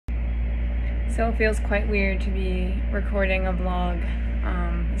So it feels quite weird to be recording a vlog,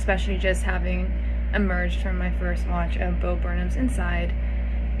 especially just having emerged from my first watch of Bo Burnham's Inside,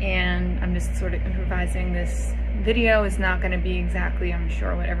 and I'm just sort of improvising. This video is not going to be exactly, I'm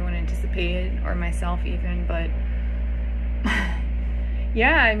sure, what everyone anticipated, or myself even, but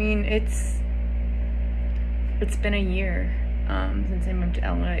yeah, I mean, it's been a year since I moved to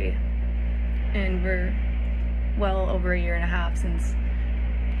LA, and we're well over a year and a half since,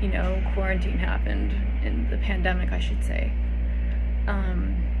 you know, quarantine happened, in the pandemic, I should say.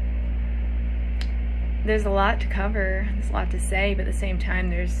 There's a lot to cover, there's a lot to say, but at the same time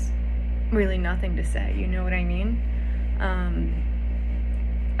there's really nothing to say, you know what I mean?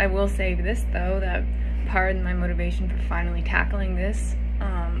 I will say this though, that part of my motivation for finally tackling this,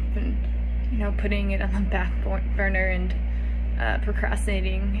 and, you know, putting it on the back burner and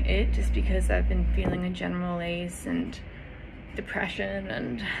procrastinating it just because I've been feeling a general malaise and depression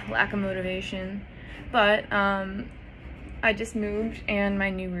and lack of motivation. But I just moved and my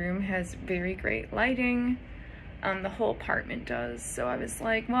new room has very great lighting. The whole apartment does. So I was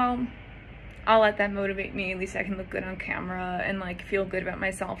like, well, I'll let that motivate me. At least I can look good on camera and like feel good about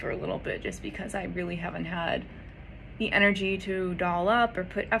myself for a little bit, just because I really haven't had the energy to doll up or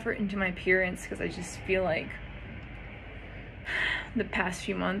put effort into my appearance, because I just feel like the past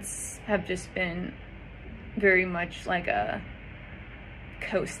few months have just been very much like a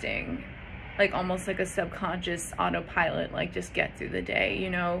coasting, like almost like a subconscious autopilot, like just get through the day,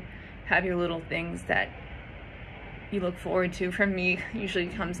 you know, have your little things that you look forward to. For me, usually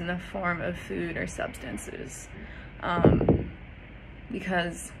comes in the form of food or substances,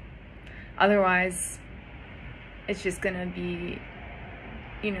 because otherwise it's just gonna be,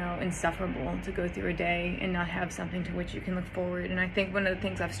 you know, insufferable to go through a day and not have something to which you can look forward. And I think one of the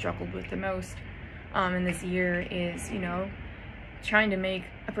things I've struggled with the most in this year is, you know, trying to make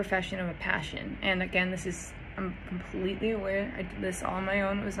a profession of a passion. And again, I'm completely aware I did this all on my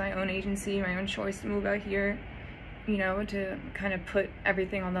own. It was my own agency, my own choice to move out here, you know, to kind of put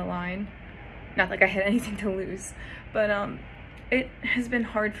everything on the line. Not like I had anything to lose, but it has been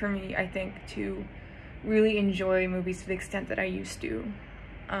hard for me, I think, to really enjoy movies to the extent that I used to,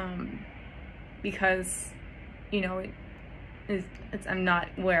 because, you know, I'm not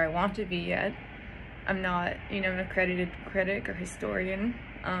where I want to be yet. I'm not, you know, an accredited critic or historian,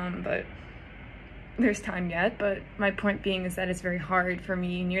 but there's time yet. But my point being is that it's very hard for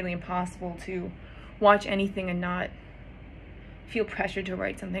me, nearly impossible, to watch anything and not feel pressure to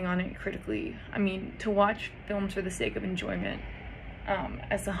write something on it critically. I mean, to watch films for the sake of enjoyment,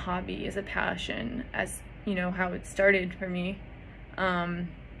 as a hobby, as a passion, as, you know, how it started for me.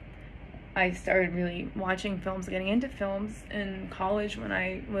 I started really watching films, getting into films in college when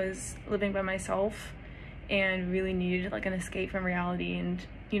I was living by myself and really needed like an escape from reality and,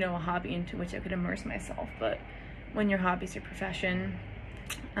 you know, a hobby into which I could immerse myself. But when your hobby's your profession,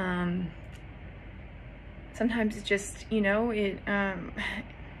 sometimes it just, you know, it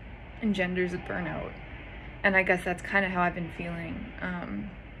engenders a burnout. And I guess that's kind of how I've been feeling.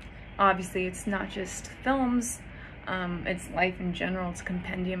 Obviously, it's not just films. It's life in general. It's a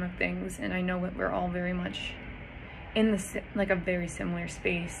compendium of things, and I know that we're all very much in like a very similar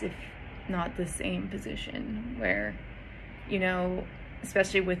space, if not the same position, where, you know,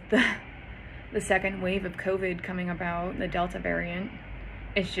 especially with the second wave of COVID coming about, the Delta variant,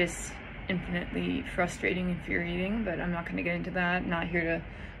 it's just infinitely frustrating and infuriating. But I'm not going to get into that. I'm not here to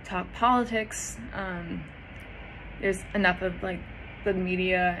talk politics. There's enough of like the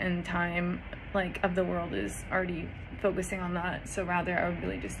media and time like of the world is already focusing on that. So rather, I would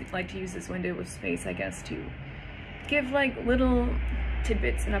really just like to use this window of space, I guess, to give like little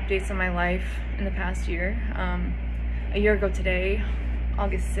tidbits and updates on my life in the past year. A year ago today,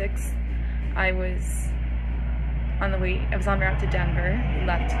 August 6th, I was on route to Denver. We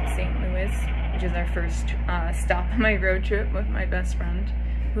left St. Louis, which is our first stop on my road trip with my best friend,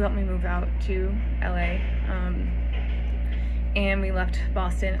 who helped me move out to LA. And we left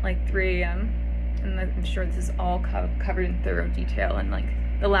Boston at like 3 a.m. and I'm sure this is all covered in thorough detail in like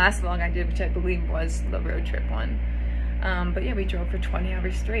the last vlog I did, which I believe was the road trip one. But yeah, we drove for 20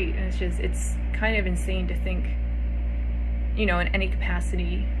 hours straight, and it's kind of insane to think, you know, in any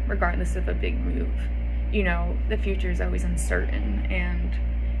capacity, regardless of a big move, you know, the future is always uncertain, and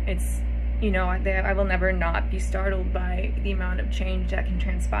it's, you know, I will never not be startled by the amount of change that can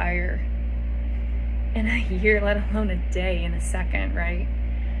transpire in a year, let alone a day, in a second, right?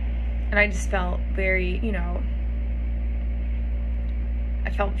 And I just felt very, you know, I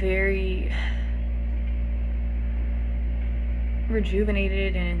felt very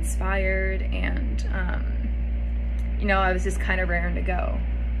rejuvenated and inspired, and you know, I was just kind of raring to go.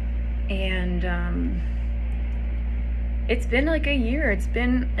 And it's been like a year.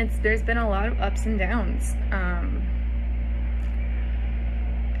 There's been a lot of ups and downs. And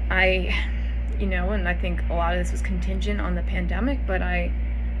I think a lot of this was contingent on the pandemic, but I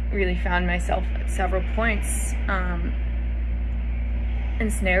really found myself at several points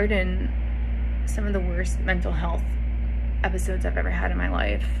ensnared in some of the worst mental health episodes I've ever had in my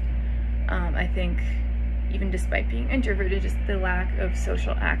life. I think even despite being introverted, just the lack of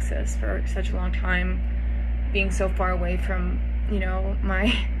social access for such a long time, being so far away from,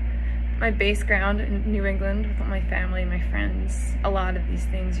 my base ground in New England with my family, my friends, a lot of these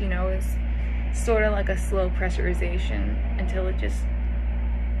things, is sort of like a slow pressurization until it just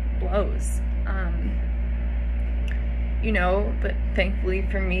blows. But thankfully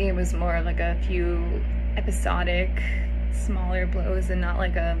for me, it was more like a few episodic, smaller blows and not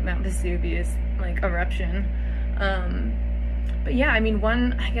like a Mount Vesuvius like eruption. But yeah,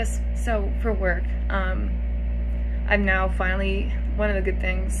 so for work, I'm now finally, one of the good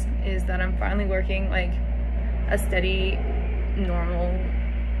things is that I'm finally working like a steady, normal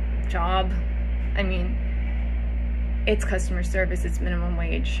job. I mean, it's customer service, it's minimum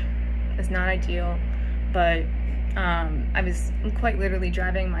wage. It's not ideal, but I was quite literally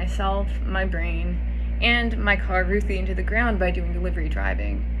driving myself, my brain, and my car ruthlessly into the ground by doing delivery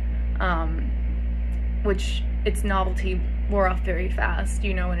driving, which its novelty wore off very fast,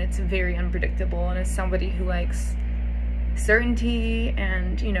 and it's very unpredictable. And as somebody who likes certainty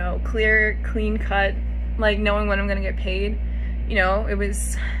and, clear, clean cut, like knowing when I'm gonna get paid, it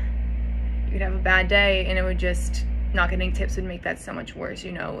was, you could have a bad day and it would just, not getting tips would make that so much worse.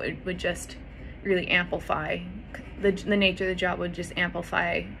 It would just really amplify, the nature of the job would just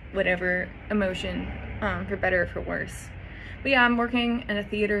amplify whatever emotion, for better or for worse. But yeah, I'm working in a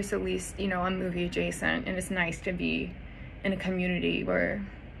theater, so at least, I'm movie adjacent, and it's nice to be in a community where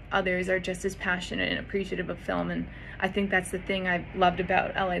others are just as passionate and appreciative of film. And I think that's the thing I've loved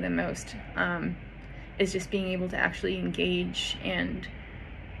about LA the most, is just being able to actually engage and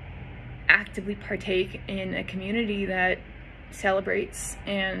actively partake in a community that celebrates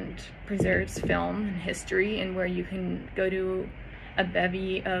and preserves film and history, and where you can go to a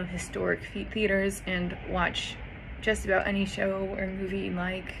bevy of historic theaters and watch just about any show or movie you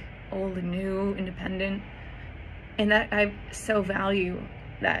like, old and new, independent. And that I so value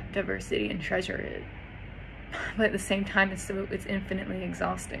that diversity and treasure it. But at the same time, it's infinitely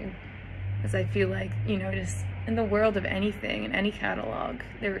exhausting, because I feel like, just in the world of anything, in any catalog,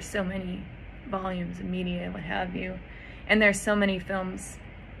 there are so many volumes of media, what have you, and there's so many films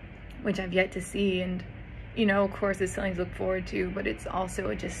which I've yet to see, and of course it's something to look forward to, but it's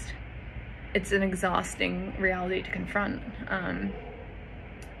also it's an exhausting reality to confront.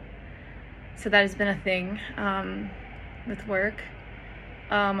 So that has been a thing with work.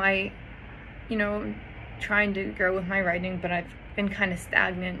 Trying to grow with my writing, but I've been kind of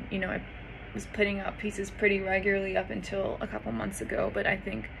stagnant. I was putting out pieces pretty regularly up until a couple months ago, but I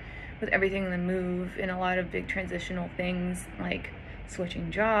think with everything in the move and a lot of big transitional things like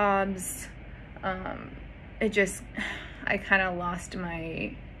switching jobs, I kind of lost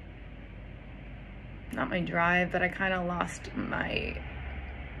not my drive, but I kind of lost my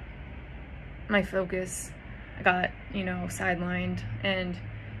focus. I got, sidelined, and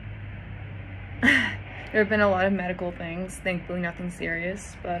there have been a lot of medical things, thankfully nothing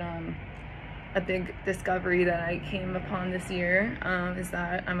serious, but a big discovery that I came upon this year is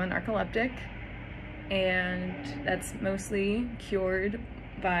that I'm a narcoleptic, and that's mostly cured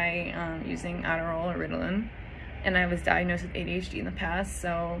by using Adderall or Ritalin. And I was diagnosed with ADHD in the past,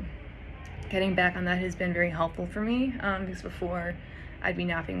 so getting back on that has been very helpful for me, because before I'd be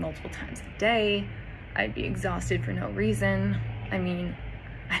napping multiple times a day, I'd be exhausted for no reason. I mean,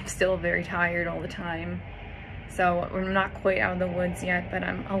 I'm still very tired all the time, so we're not quite out of the woods yet, but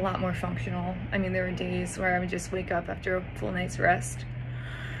I'm a lot more functional. I mean, there were days where I would just wake up after a full night's rest,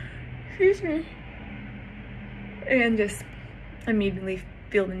 excuse me, and just immediately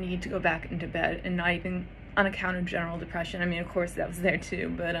feel the need to go back into bed, and not even on account of general depression. I mean, of course that was there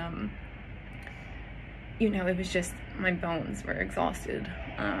too, but it was just my bones were exhausted,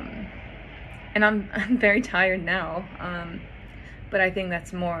 and I'm very tired now, but I think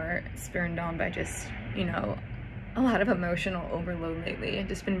that's more spurred on by just, a lot of emotional overload lately. I've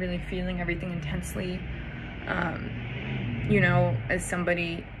just been really feeling everything intensely, as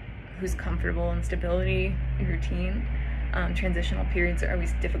somebody who's comfortable in stability and routine. Transitional periods are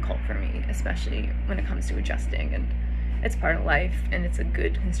always difficult for me, especially when it comes to adjusting, and it's part of life, and it's a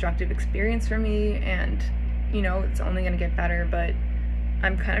good constructive experience for me, and it's only going to get better, but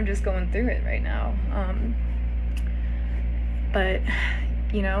I'm kind of just going through it right now. But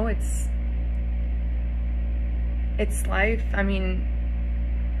you know, it's life. I mean,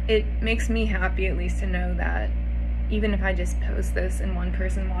 it makes me happy at least to know that even if I just post this and one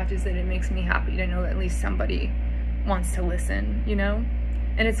person watches it, it makes me happy to know that at least somebody wants to listen, you know?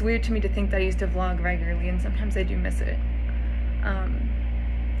 And it's weird to me to think that I used to vlog regularly, and sometimes I do miss it.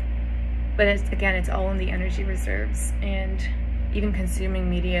 But it's all in the energy reserves, and even consuming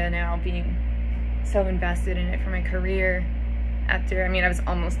media now, being so invested in it for my career after, I mean, I was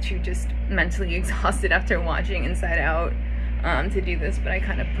almost too just mentally exhausted after watching Inside Out to do this, but I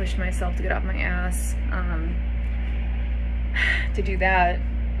kind of pushed myself to get off my ass to do that,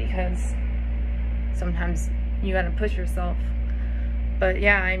 because sometimes you gotta push yourself. But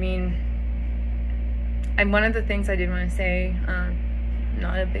yeah, I mean, and one of the things I did want to say,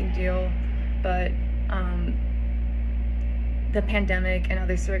 not a big deal, but the pandemic and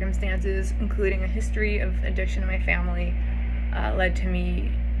other circumstances, including a history of addiction in my family, led to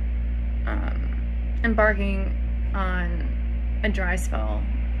me embarking on a dry spell,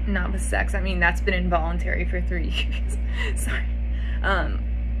 not with sex. I mean, that's been involuntary for 3 years. Sorry.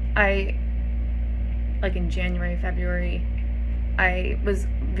 Like in January, February, I was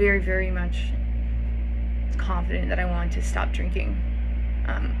very, very much confident that I wanted to stop drinking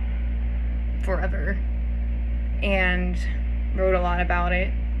forever, and wrote a lot about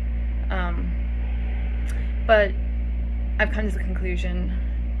it. But I've come to the conclusion,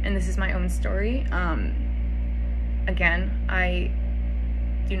 and this is my own story. Again, I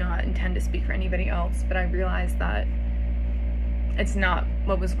do not intend to speak for anybody else, but I realized that it's not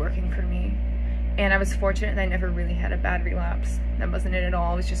what was working for me. And I was fortunate that I never really had a bad relapse. That wasn't it at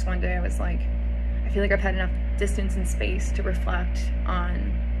all. It was just one day I was like, I feel like I've had enough distance and space to reflect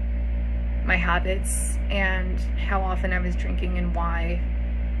on my habits and how often I was drinking and why,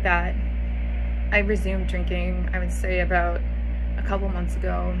 that I resumed drinking, I would say about a couple months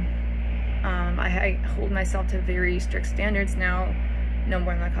ago. I hold myself to very strict standards now, no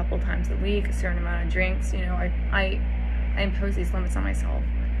more than a couple times a week, a certain amount of drinks, you know, I impose these limits on myself.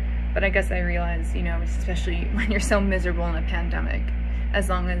 But I guess I realize, you know, especially when you're so miserable in a pandemic, as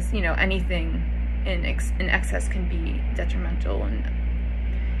long as, you know, anything in excess can be detrimental and,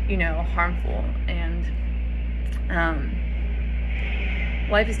 you know, harmful. And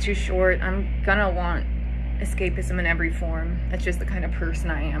life is too short. I'm gonna want escapism in every form. That's just the kind of person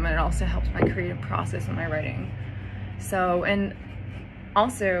I am, and it also helps my creative process in my writing. So, and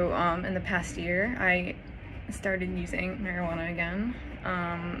also in the past year, I started using marijuana again.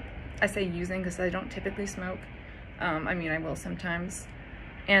 I say using because I don't typically smoke. I mean, I will sometimes.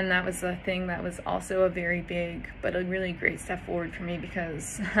 And that was a thing that was also a very big, but a really great step forward for me,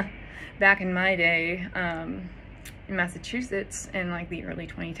 because back in my day, in Massachusetts, in like the early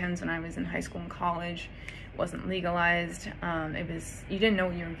 2010s when I was in high school and college, it wasn't legalized. It was, you didn't know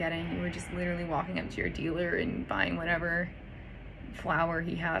what you were getting. You were just literally walking up to your dealer and buying whatever flower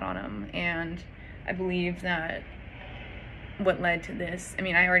he had on him. And I believe that what led to this, I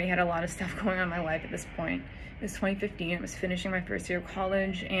mean, I already had a lot of stuff going on in my life at this point. It was 2015, I was finishing my first year of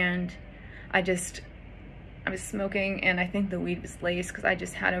college, and I was smoking, and I think the weed was laced, because I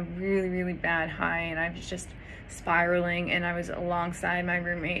just had a really, really bad high, and I was just spiraling, and I was alongside my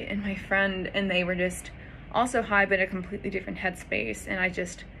roommate and my friend, and they were just also high, but a completely different headspace, and I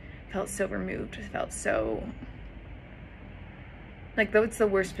just felt so removed. I felt so, like, though it's the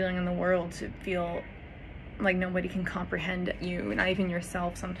worst feeling in the world to feel like nobody can comprehend you, not even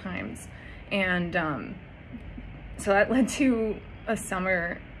yourself sometimes. And so that led to a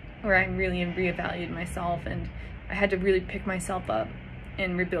summer where I really reevaluated myself, and I had to really pick myself up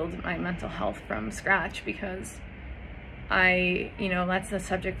and rebuild my mental health from scratch, because you know, that's a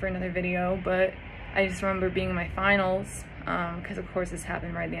subject for another video, but I just remember being in my finals, because of course this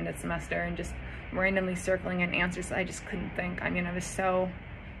happened right at the end of the semester, and just randomly circling in answers that I just couldn't think. I mean, I was so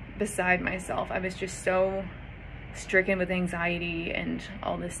beside myself. I was just so stricken with anxiety and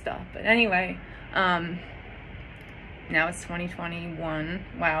all this stuff. But anyway, now it's 2021,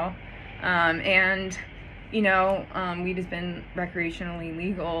 wow. And, you know, weed has been recreationally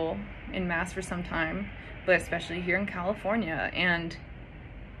legal in Mass for some time, but especially here in California. And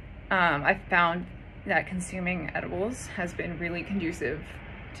I've found that consuming edibles has been really conducive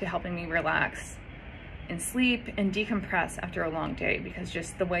to helping me relax and sleep and decompress after a long day, because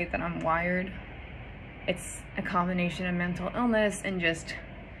just the way that I'm wired, it's a combination of mental illness and just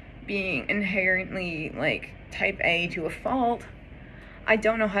being inherently like type A to a fault. I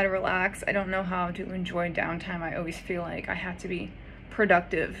don't know how to relax. I don't know how to enjoy downtime. I always feel like I have to be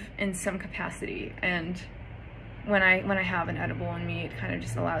productive in some capacity, and when I have an edible in me, it kind of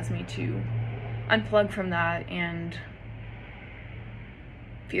just allows me to unplug from that and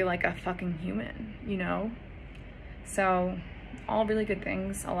feel like a fucking human, you know? So all really good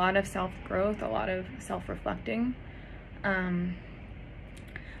things, a lot of self-growth, a lot of self-reflecting.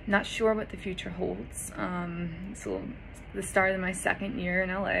 Not sure what the future holds. So the start of my second year in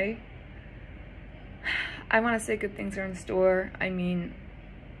LA. I want to say good things are in store. I mean,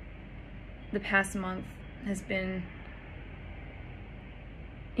 the past month has been,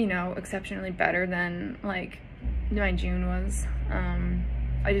 you know, exceptionally better than like my June was.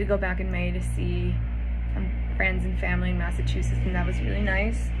 I did go back in May to see some friends and family in Massachusetts, and that was really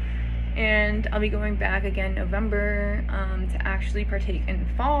nice. And I'll be going back again November to actually partake in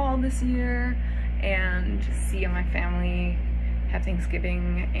fall this year and see my family, have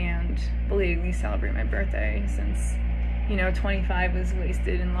Thanksgiving, and belatedly celebrate my birthday, since, you know, 25 was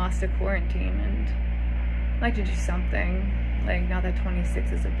wasted and lost to quarantine, and I'd like to do something. Like, not that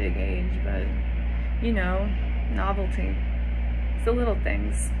 26 is a big age, but, you know, novelty. It's the little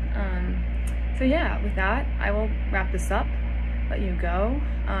things. So yeah, with that, I will wrap this up, let you go.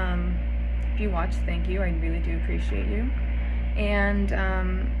 If you watched, thank you. I really do appreciate you. And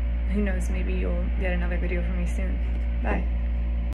who knows, maybe you'll get another video from me soon. Bye.